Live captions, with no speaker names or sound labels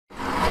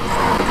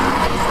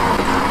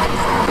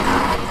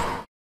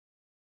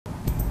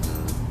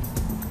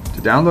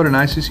To download an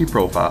ICC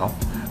profile,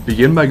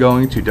 begin by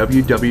going to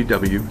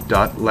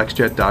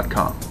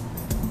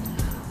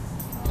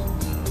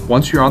www.lexjet.com.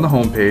 Once you're on the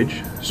home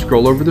page,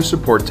 scroll over the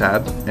Support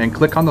tab and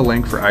click on the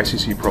link for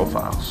ICC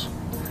profiles.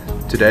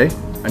 Today,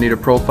 I need a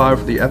profile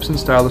for the Epson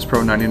Stylus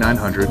Pro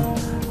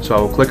 9900, so I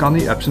will click on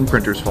the Epson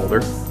Printers folder,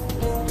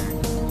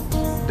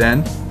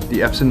 then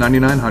the Epson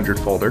 9900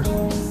 folder,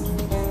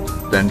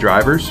 then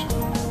Drivers,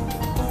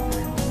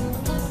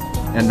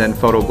 and then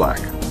Photo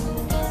Black.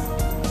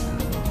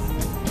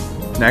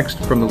 Next,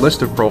 from the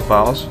list of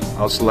profiles,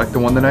 I'll select the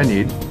one that I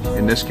need,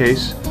 in this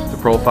case, the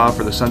profile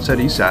for the Sunset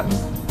E Satin,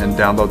 and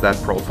download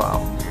that profile.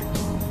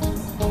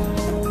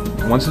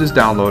 Once it is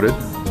downloaded,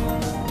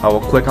 I will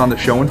click on the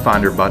Show in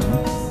Finder button,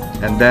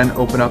 and then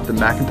open up the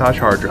Macintosh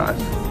hard drive.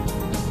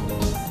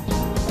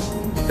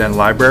 Then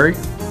Library,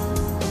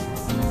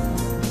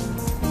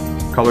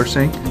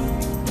 ColorSync,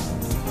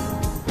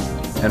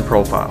 and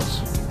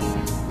Profiles.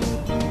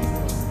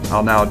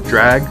 I'll now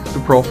drag the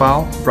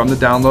profile from the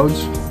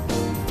Downloads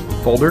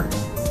folder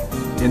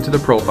into the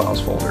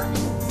Profiles folder.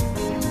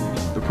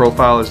 The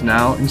profile is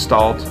now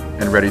installed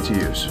and ready to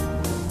use.